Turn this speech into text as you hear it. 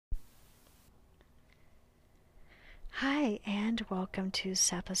Hi, and welcome to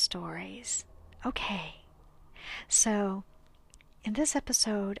Seppa Stories. Okay, so in this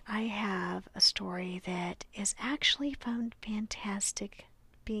episode, I have a story that is actually from Fantastic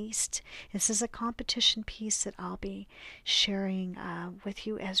Beast. This is a competition piece that I'll be sharing with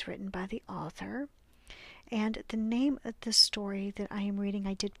you as written by the author. And the name of the story that I am reading,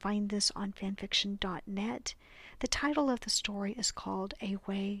 I did find this on fanfiction.net. The title of the story is called A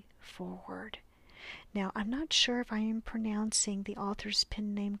Way Forward. Now, I'm not sure if I am pronouncing the author's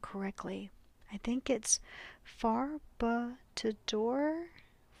pen name correctly. I think it's Farbauteur.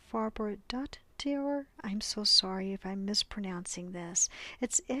 Farbauteur. I'm so sorry if I'm mispronouncing this.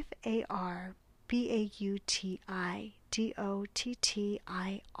 It's Farbautir.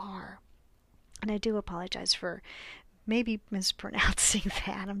 And I do apologize for maybe mispronouncing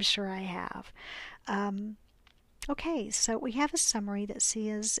that. I'm sure I have. Okay, so we have a summary that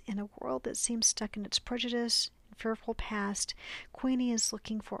says, in a world that seems stuck in its prejudice and fearful past, Queenie is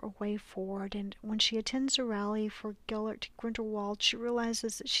looking for a way forward, and when she attends a rally for Gellert Grindelwald, she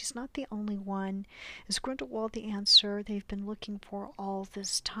realizes that she's not the only one. Is Grindelwald the answer they've been looking for all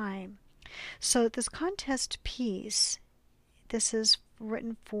this time? So this contest piece, this is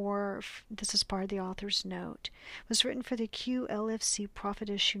part of the author's note, was written for the QLFC Prophet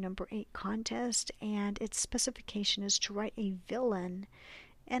Issue number 8 contest, and its specification is to write a villain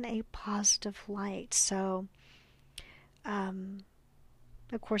in a positive light. So,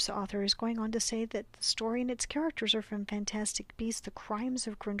 of course, the author is going on to say that the story and its characters are from Fantastic Beasts, The Crimes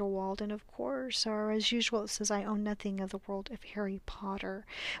of Grindelwald, and of course, or as usual, it says, I own nothing of the world of Harry Potter.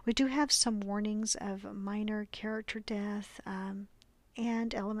 We do have some warnings of minor character death,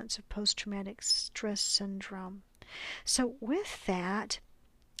 and elements of post-traumatic stress syndrome. So with that,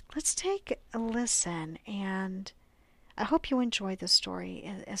 let's take a listen, and I hope you enjoy the story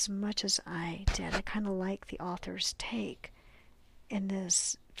as much as I did. I kind of like the author's take in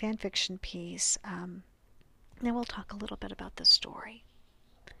this fanfiction piece. Then we'll talk a little bit about the story.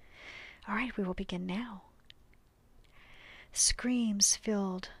 All right, we will begin now. Screams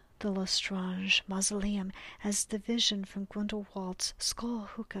filled the Lestrange mausoleum as the vision from Grindelwald's skull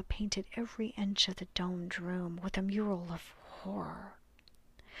hookah painted every inch of the domed room with a mural of horror.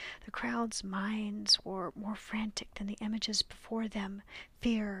 The crowd's minds were more frantic than the images before them,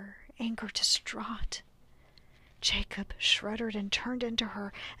 fear, anger, distraught. Jacob shuddered and turned into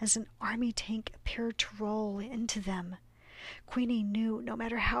her as an army tank appeared to roll into them. Queenie knew no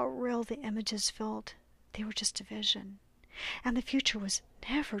matter how real the images felt, they were just a vision, and the future was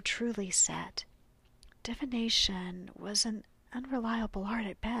never truly set. Divination was an unreliable art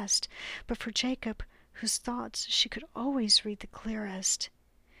at best, but for Jacob, whose thoughts she could always read the clearest,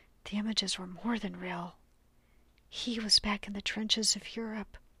 the images were more than real. He was back in the trenches of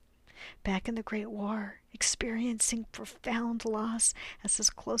Europe, back in the Great War, experiencing profound loss as his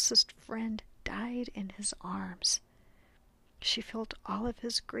closest friend died in his arms. She felt all of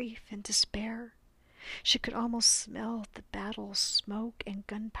his grief and despair. She could almost smell the battle smoke and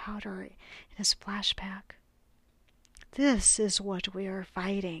gunpowder in his flashback. This is what we are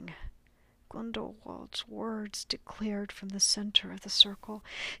fighting, Grindelwald's words declared from the center of the circle.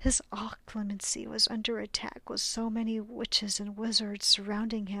 His occlumency was under attack with so many witches and wizards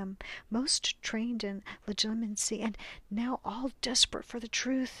surrounding him, most trained in legitimacy, and now all desperate for the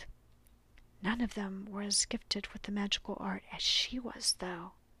truth. None of them were as gifted with the magical art as she was,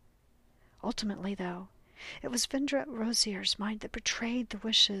 though. Ultimately, though, it was Vendra Rosier's mind that betrayed the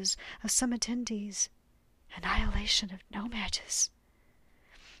wishes of some attendees. Annihilation of no mages.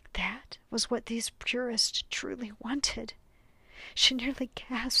 That was what these purists truly wanted. She nearly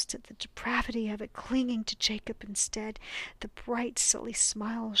gasped at the depravity of it, clinging to Jacob instead. The bright, silly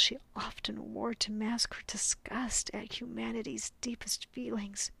smile she often wore to mask her disgust at humanity's deepest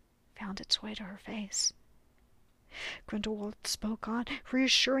feelings found its way to her face. Grindelwald spoke on,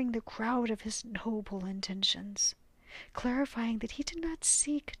 reassuring the crowd of his noble intentions, clarifying that he did not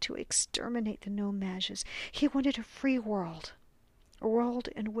seek to exterminate the No-Mages. He wanted a free world, a world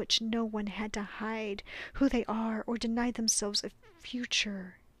in which no one had to hide who they are or deny themselves a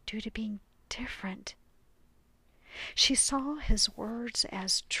future due to being different. She saw his words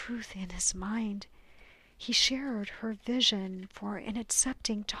as truth in his mind. He shared her vision for an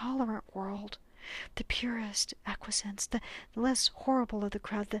accepting, tolerant world. The purest acquiescence, the less horrible of the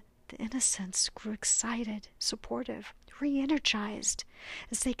crowd, the innocents grew excited, supportive, re-energized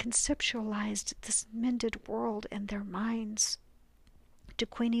as they conceptualized this mended world in their minds. To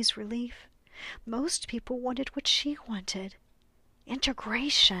Queenie's relief, most people wanted what she wanted: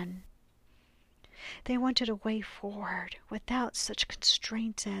 integration. They wanted a way forward without such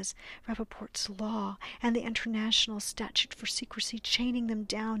constraints as Rappaport's law and the international statute for secrecy chaining them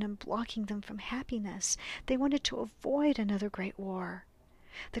down and blocking them from happiness. They wanted to avoid another great war.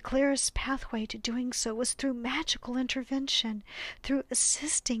 The clearest pathway to doing so was through magical intervention, through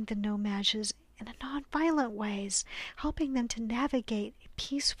assisting the No-Majs in non-violent ways, helping them to navigate a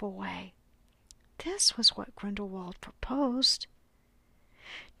peaceful way. This was what Grindelwald proposed.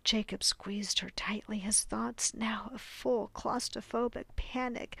 Jacob squeezed her tightly, his thoughts now a full claustrophobic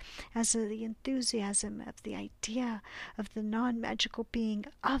panic as the enthusiasm of the idea of the non-magical being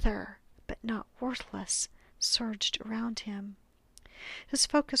other, but not worthless, surged around him. His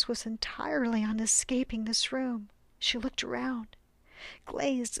focus was entirely on escaping this room. She looked around.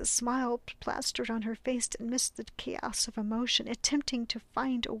 Glazed, a smile plastered on her face amidst the chaos of emotion, attempting to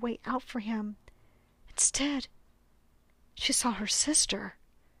find a way out for him. Instead, she saw her sister.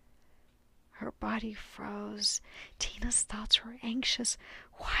 Her body froze. Tina's thoughts were anxious.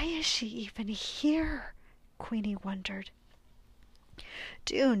 Why is she even here? Queenie wondered.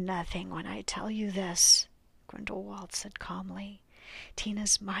 Do nothing when I tell you this, Grindelwald said calmly.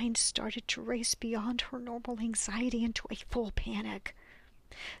 Tina's mind started to race beyond her normal anxiety into a full panic.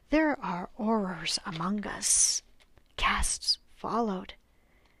 There are Aurors among us. Gasps followed.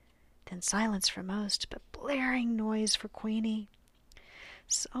 Then silence for most, but blaring noise for Queenie.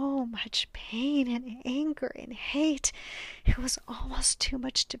 So much pain and anger and hate. It was almost too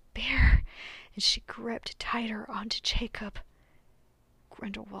much to bear, and she gripped tighter onto Jacob.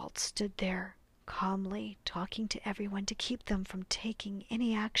 Grindelwald stood there, calmly talking to everyone to keep them from taking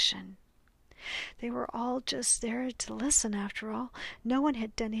any action. They were all just there to listen, after all. No one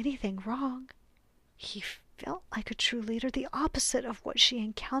had done anything wrong. He felt like a true leader, the opposite of what she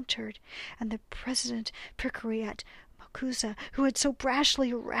encountered, and the President Pickery at Makusa, who had so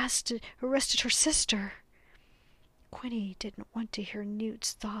brashly arrested her sister. Queenie didn't want to hear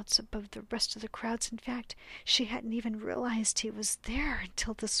Newt's thoughts above the rest of the crowds. In fact, she hadn't even realized he was there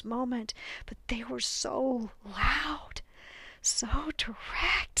until this moment, but they were so loud, so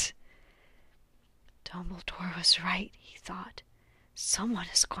direct. Dumbledore was right, he thought. Someone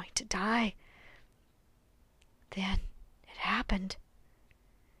is going to die. Then it happened.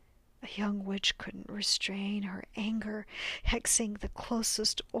 A young witch couldn't restrain her anger, hexing the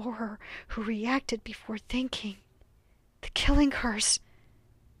closest Auror, who reacted before thinking. The killing curse.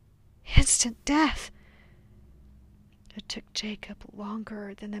 Instant death. It took Jacob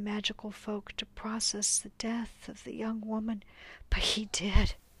longer than the magical folk to process the death of the young woman, but he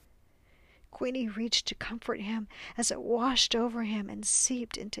did. Queenie reached to comfort him as it washed over him and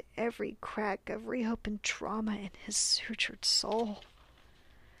seeped into every crack of reopened trauma in his sutured soul.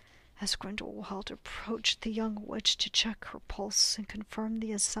 As Grindelwald approached the young witch to check her pulse and confirm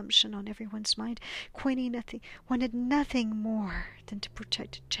the assumption on everyone's mind, Queenie wanted nothing more than to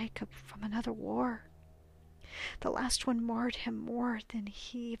protect Jacob from another war. The last one marred him more than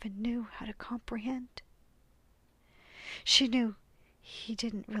he even knew how to comprehend. She knew he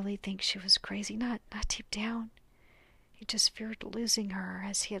didn't really think she was crazy, not deep down. He just feared losing her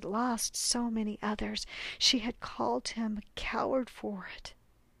as he had lost so many others. She had called him a coward for it.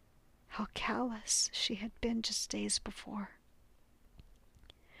 How callous she had been just days before.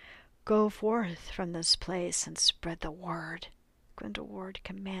 Go forth from this place and spread the word, Grindelwald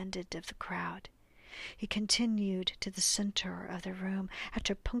commanded of the crowd. He continued to the center of the room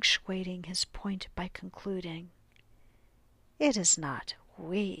after punctuating his point by concluding, It is not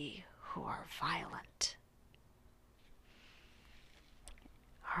we who are violent.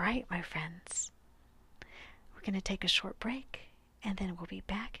 All right, my friends. We're going to take a short break, and then we'll be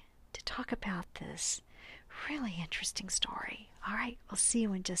back to talk about this really interesting story. All right, we'll see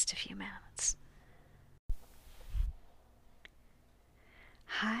you in just a few minutes.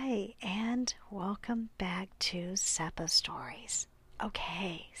 Hi, and welcome back to Seppa Stories.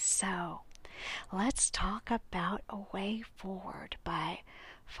 Okay, so let's talk about A Way Forward by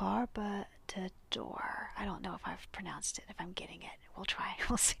Farbadador. I don't know if I've pronounced it, if I'm getting it. We'll try.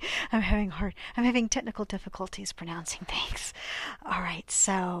 We'll see. I'm having technical difficulties pronouncing things. All right,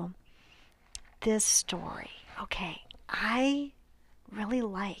 so this story. Okay, I really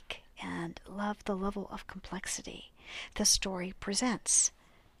like and love the level of complexity the story presents.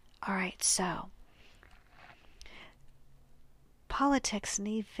 All right, so politics and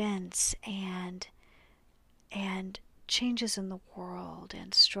events and changes in the world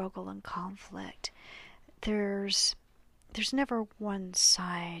and struggle and conflict. There's never one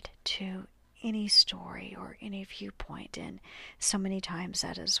side to any story or any viewpoint, and so many times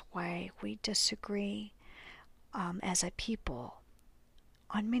that is why we disagree as a people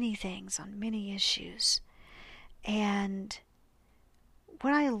on many things, on many issues. And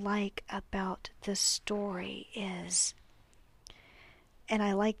what I like about this story is, and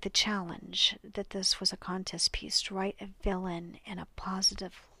I like the challenge that this was a contest piece to write a villain in a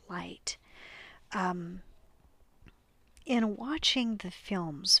positive light. In watching the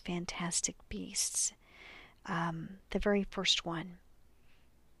films Fantastic Beasts, the very first one,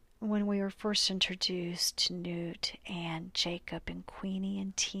 when we were first introduced to Newt and Jacob and Queenie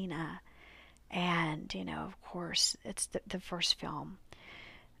and Tina, and, of course, it's the first film,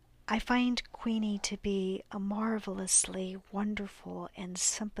 I find Queenie to be a marvelously wonderful and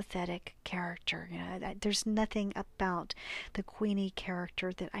sympathetic character. There's nothing about the Queenie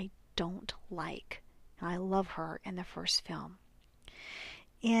character that I don't like. I love her in the first film.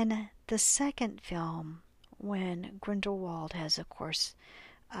 In the second film, when Grindelwald has, of course,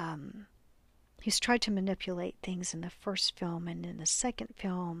 he's tried to manipulate things in the first film, and in the second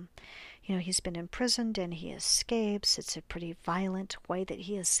film, he's been imprisoned and he escapes. It's a pretty violent way that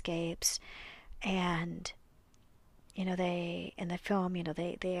he escapes. And, they, in the film,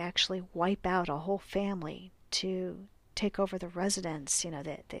 they actually wipe out a whole family to take over the residence,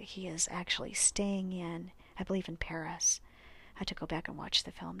 that he is actually staying in, I believe in Paris. I had to go back and watch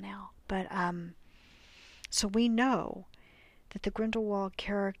the film now. But, so we know that the Grindelwald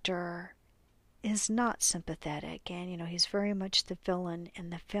character is not sympathetic, and he's very much the villain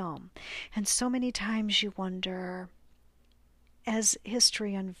in the film. And so many times you wonder, as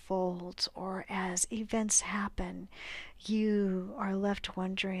history unfolds or as events happen, you are left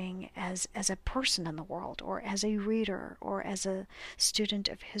wondering, as a person in the world, or as a reader, or as a student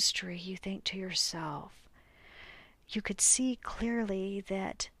of history, you think to yourself, you could see clearly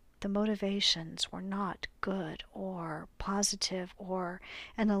that the motivations were not good or positive or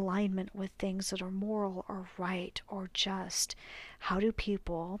in alignment with things that are moral or right or just. How do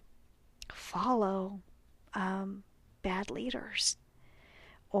people follow bad leaders?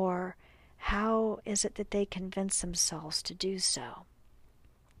 Or how is it that they convince themselves to do so?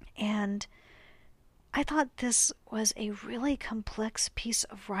 And I thought this was a really complex piece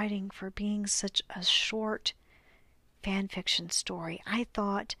of writing for being such a short fan fiction story. I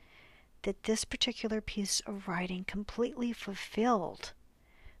thought that this particular piece of writing completely fulfilled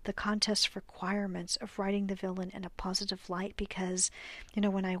the contest requirements of writing the villain in a positive light, because,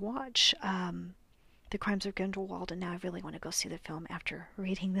 when I watch The Crimes of Grindelwald, and now I really want to go see the film after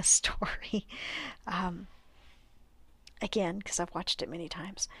reading this story, again, because I've watched it many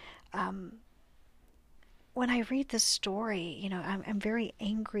times, when I read this story, I'm very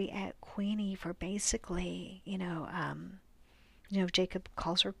angry at Queenie for basically, Jacob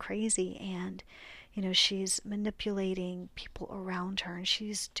calls her crazy, and, she's manipulating people around her, and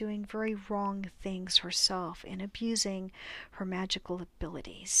she's doing very wrong things herself and abusing her magical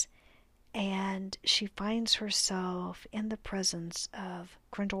abilities. And she finds herself in the presence of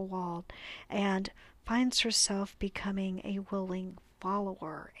Grindelwald and finds herself becoming a willing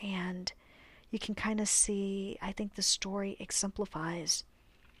follower. And you can kind of see, I think the story exemplifies,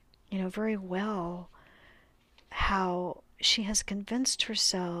 very well how she has convinced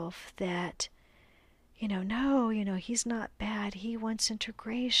herself that, no, he's not bad. He wants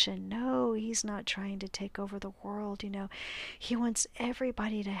integration. No, he's not trying to take over the world. He wants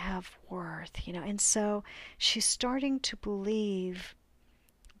everybody to have worth, and so she's starting to believe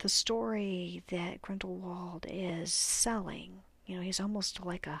the story that Grindelwald is selling. He's almost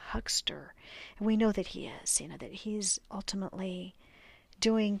like a huckster. And we know that he is, that he's ultimately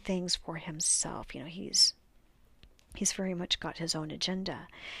doing things for himself. He's very much got his own agenda.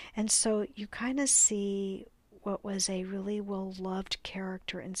 And so you kind of see what was a really well-loved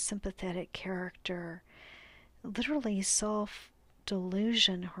character and sympathetic character literally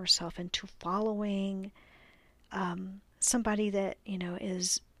self-delusion herself into following somebody that,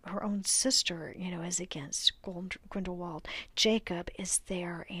 is her own sister, is against Grindelwald. Jacob is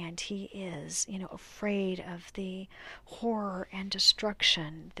there, and he is, afraid of the horror and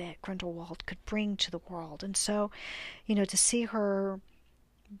destruction that Grindelwald could bring to the world. And so, to see her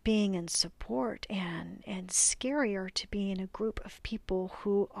being in support and scarier to be in a group of people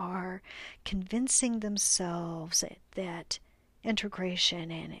who are convincing themselves that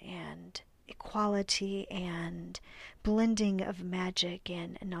integration and equality and blending of magic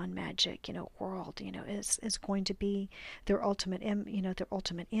and non-magic, world, is going to be their ultimate, their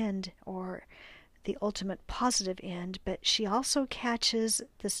ultimate end, or the ultimate positive end. But she also catches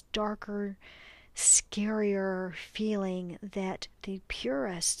this darker, scarier feeling that the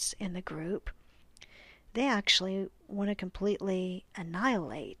purists in the group, they actually want to completely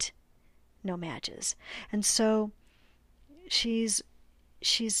annihilate No-Majs. And so she's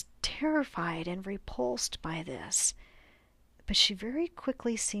she's terrified and repulsed by this, but she very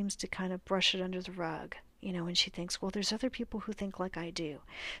quickly seems to kind of brush it under the rug, and she thinks, well, there's other people who think like I do.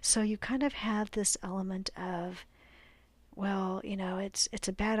 So you kind of have this element of, well, it's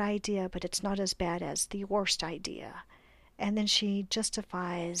a bad idea, but it's not as bad as the worst idea. And then she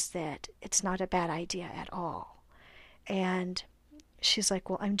justifies that it's not a bad idea at all. And she's like,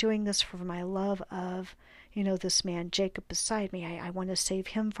 well, I'm doing this for my love of, this man, Jacob, beside me. I want to save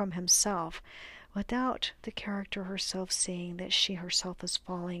him from himself, without the character herself seeing that she herself is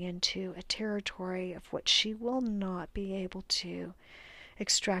falling into a territory of which she will not be able to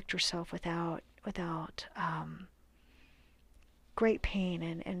extract herself without great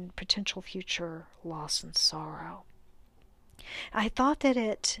pain and potential future loss and sorrow. I thought that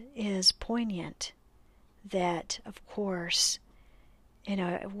it is poignant that, of course,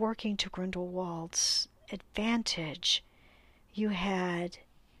 working to Grindelwald's advantage, you had,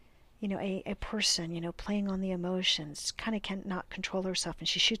 a person, playing on the emotions, kind of cannot control herself, and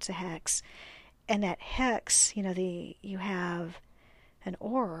she shoots a hex. And that hex, you have an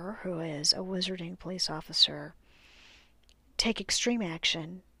Auror, who is a wizarding police officer, take extreme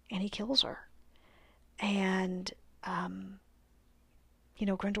action, and he kills her. And,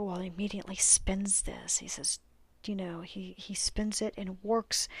 Grindelwald immediately spins this. He says, he spins it and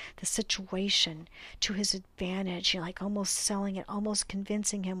works the situation to his advantage, like almost selling it, almost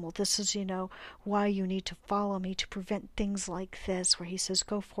convincing him, well, this is, why you need to follow me to prevent things like this, where he says,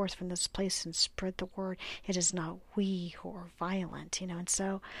 go forth from this place and spread the word. It is not we who are violent, and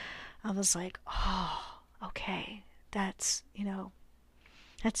so I was like, oh, okay, that's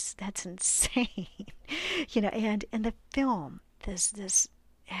insane. And in the film, this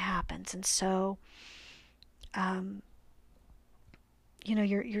happens. And so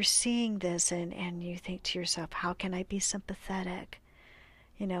you're seeing this, and you think to yourself, how can I be sympathetic?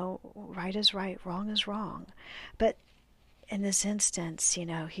 Right is right, wrong is wrong. But in this instance,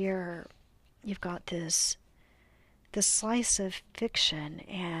 here you've got this slice of fiction,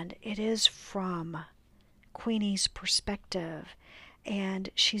 and it is from Queenie's perspective, and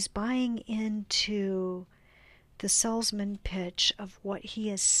she's buying into the salesman pitch of what he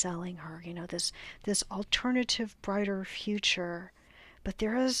is selling her, this alternative, brighter future. But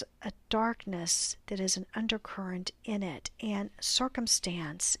there is a darkness that is an undercurrent in it, and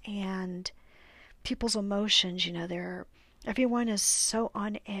circumstance and people's emotions, everyone is so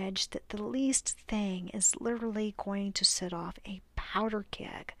on edge that the least thing is literally going to set off a powder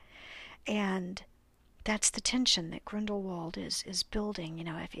keg. And that's the tension that Grindelwald is building.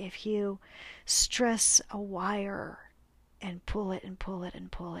 If you stress a wire and pull it and pull it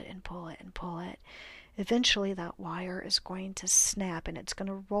and pull it and pull it and pull it, eventually that wire is going to snap and it's going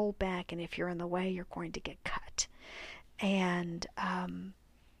to roll back, and if you're in the way, you're going to get cut. And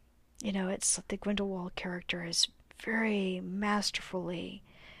it's the Grindelwald character is very masterfully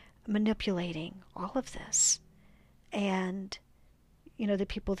manipulating all of this. And the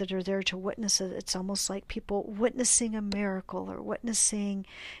people that are there to witness it, it's almost like people witnessing a miracle, or witnessing,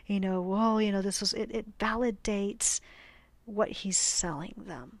 it validates what he's selling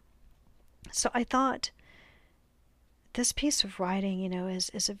them. So I thought this piece of writing,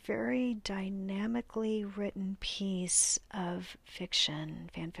 is a very dynamically written piece of fiction,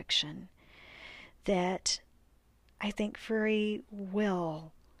 fan fiction, that I think very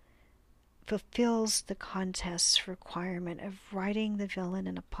well fulfills the contest's requirement of writing the villain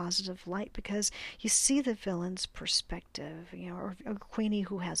in a positive light, because you see the villain's perspective, or Queenie,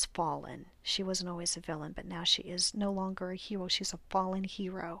 who has fallen. She wasn't always a villain, but now she is no longer a hero. She's a fallen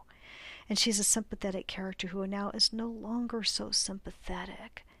hero. And she's a sympathetic character who now is no longer so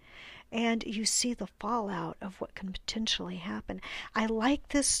sympathetic. And you see the fallout of what can potentially happen. I like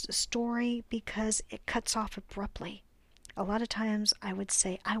this story because it cuts off abruptly. A lot of times I would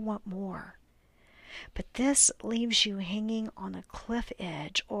say, I want more. But this leaves you hanging on a cliff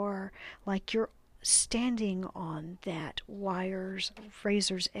edge, or like you're standing on that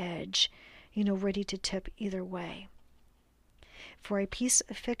razor's edge, ready to tip either way. For a piece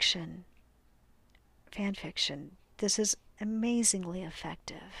of fiction, fan fiction, this is amazingly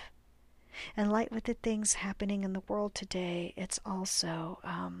effective. And like with the things happening in the world today, it's also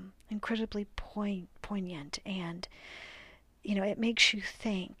incredibly poignant, and it makes you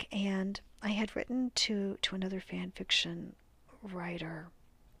think. And I had written to another fan fiction writer.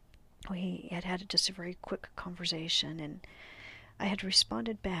 We had just a very quick conversation, and I had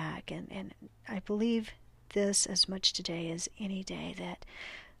responded back, and I believe this as much today as any day, that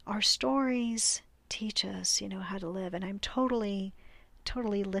our stories teach us, how to live. And I'm totally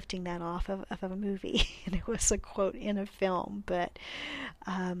totally lifting that off of a movie, and it was a quote in a film, but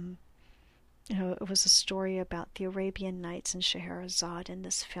um, it was a story about the Arabian Nights and Scheherazade in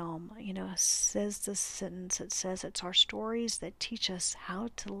this film. Says this sentence. It says, "It's our stories that teach us how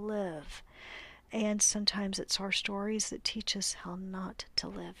to live, and sometimes it's our stories that teach us how not to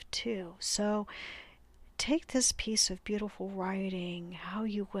live too." So take this piece of beautiful writing how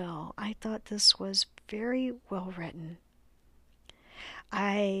you will. I thought this was very well written.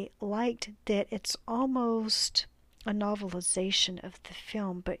 I liked that it's almost a novelization of the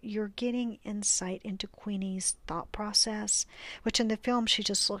film, but you're getting insight into Queenie's thought process, which in the film she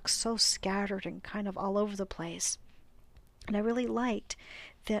just looks so scattered and kind of all over the place. And I really liked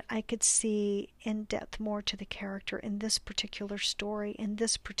that I could see in depth more to the character in this particular story, in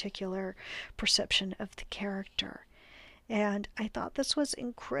this particular perception of the character. And I thought this was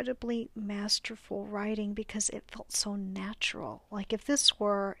incredibly masterful writing because it felt so natural. Like if this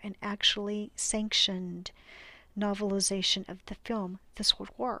were an actually sanctioned novelization of the film, this would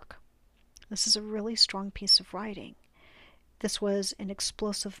work. This is a really strong piece of writing. This was an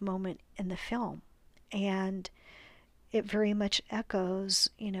explosive moment in the film, and it very much echoes,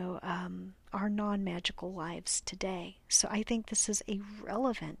 our non-magical lives today. So I think this is a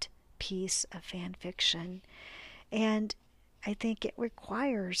relevant piece of fan fiction, and I think it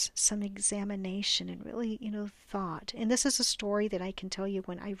requires some examination and really, thought. And this is a story that I can tell you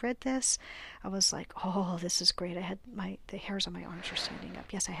when I read this, I was like, oh, this is great. I had the hairs on my arms were standing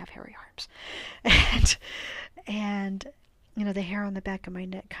up. Yes, I have hairy arms. And the hair on the back of my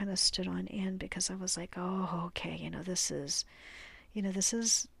neck kind of stood on end because I was like, oh, okay, this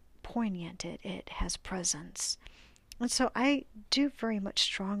is poignant. It has presence. And so I do very much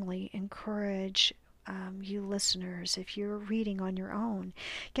strongly encourage you listeners, if you're reading on your own,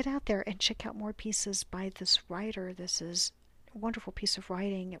 get out there and check out more pieces by this writer. This is a wonderful piece of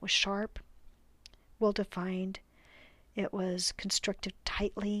writing. It was sharp, well defined. It was constructed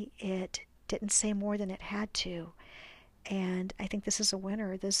tightly. It didn't say more than it had to. And I think this is a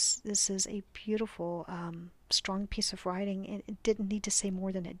winner. This is a beautiful, strong piece of writing. It didn't need to say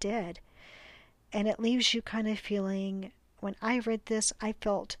more than it did. And it leaves you kind of feeling, when I read this, I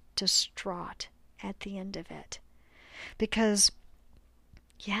felt distraught at the end of it. Because,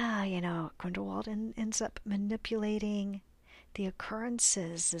 Grindelwald ends up manipulating the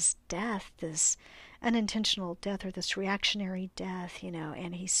occurrences, this death, this unintentional death or this reactionary death,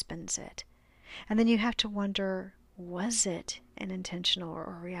 and he spins it. And then you have to wonder, was it an intentional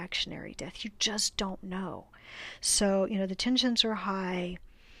or reactionary death? You just don't know. So, the tensions are high,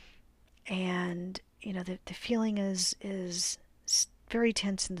 and, the feeling is very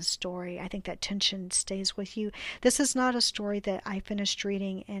tense in the story. I think that tension stays with you. This is not a story that I finished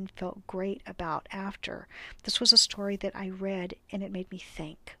reading and felt great about after. This was a story that I read and it made me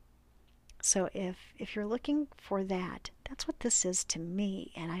think. So if you're looking for that, that's what this is to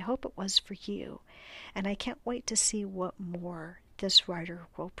me, and I hope it was for you. And I can't wait to see what more this writer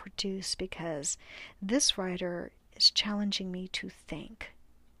will produce, because this writer is challenging me to think.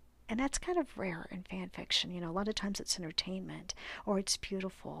 And that's kind of rare in fan fiction. A lot of times it's entertainment or it's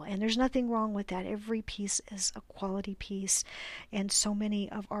beautiful. And there's nothing wrong with that. Every piece is a quality piece. And so many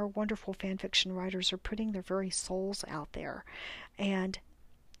of our wonderful fan fiction writers are putting their very souls out there. And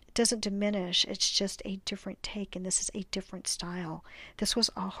it doesn't diminish. It's just a different take. And this is a different style. This was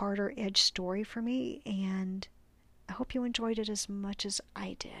a harder edge story for me. And I hope you enjoyed it as much as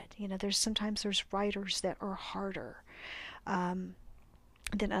I did. Sometimes there's writers that are harder.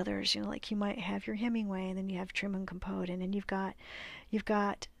 Than others, like you might have your Hemingway, and then you have Truman Capote, and then you've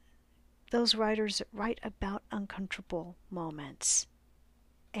got those writers that write about uncomfortable moments,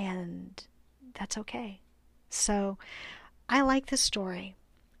 and that's okay. So I like this story.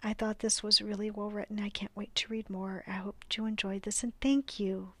 I thought this was really well written. I can't wait to read more. I hope you enjoyed this, and thank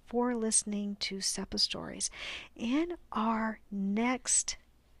you for listening to Seppa Stories. In our next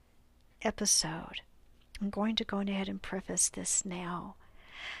episode, I'm going to go ahead and preface this now.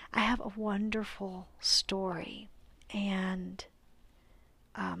 I have a wonderful story, and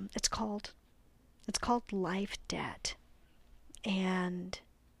it's called Life Debt, and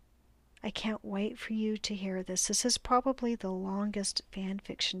I can't wait for you to hear this. This is probably the longest fan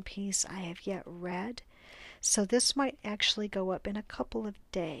fiction piece I have yet read, so this might actually go up in a couple of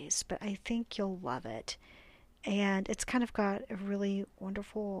days, but I think you'll love it. And it's kind of got a really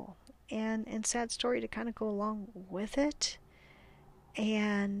wonderful and sad story to kind of go along with it.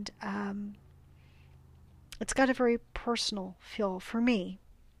 And it's got a very personal feel for me.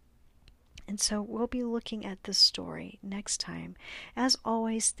 And so we'll be looking at this story next time. As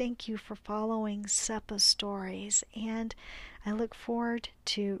always, thank you for following SEPA Stories, and I look forward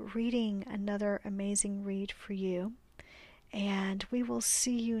to reading another amazing read for you. And we will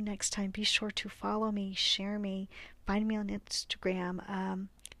see you next time. Be sure to follow me, share me, find me on Instagram.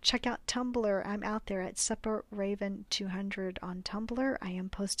 Check out Tumblr. I'm out there at SEPARaven200 on Tumblr. I am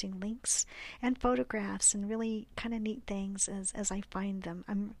posting links and photographs and really kind of neat things as I find them.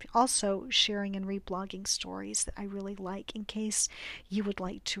 I'm also sharing and reblogging stories that I really like in case you would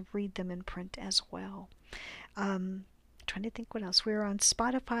like to read them in print as well. Trying to think what else. We're on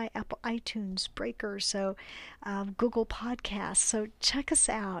Spotify, Apple iTunes, Breaker, Google Podcasts. So check us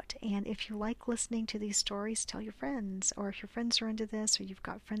out. And if you like listening to these stories, tell your friends. Or if your friends are into this, or you've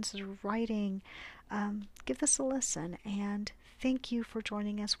got friends that are writing, give this a listen. And thank you for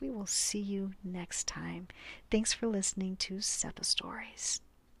joining us. We will see you next time. Thanks for listening to SEPA Stories.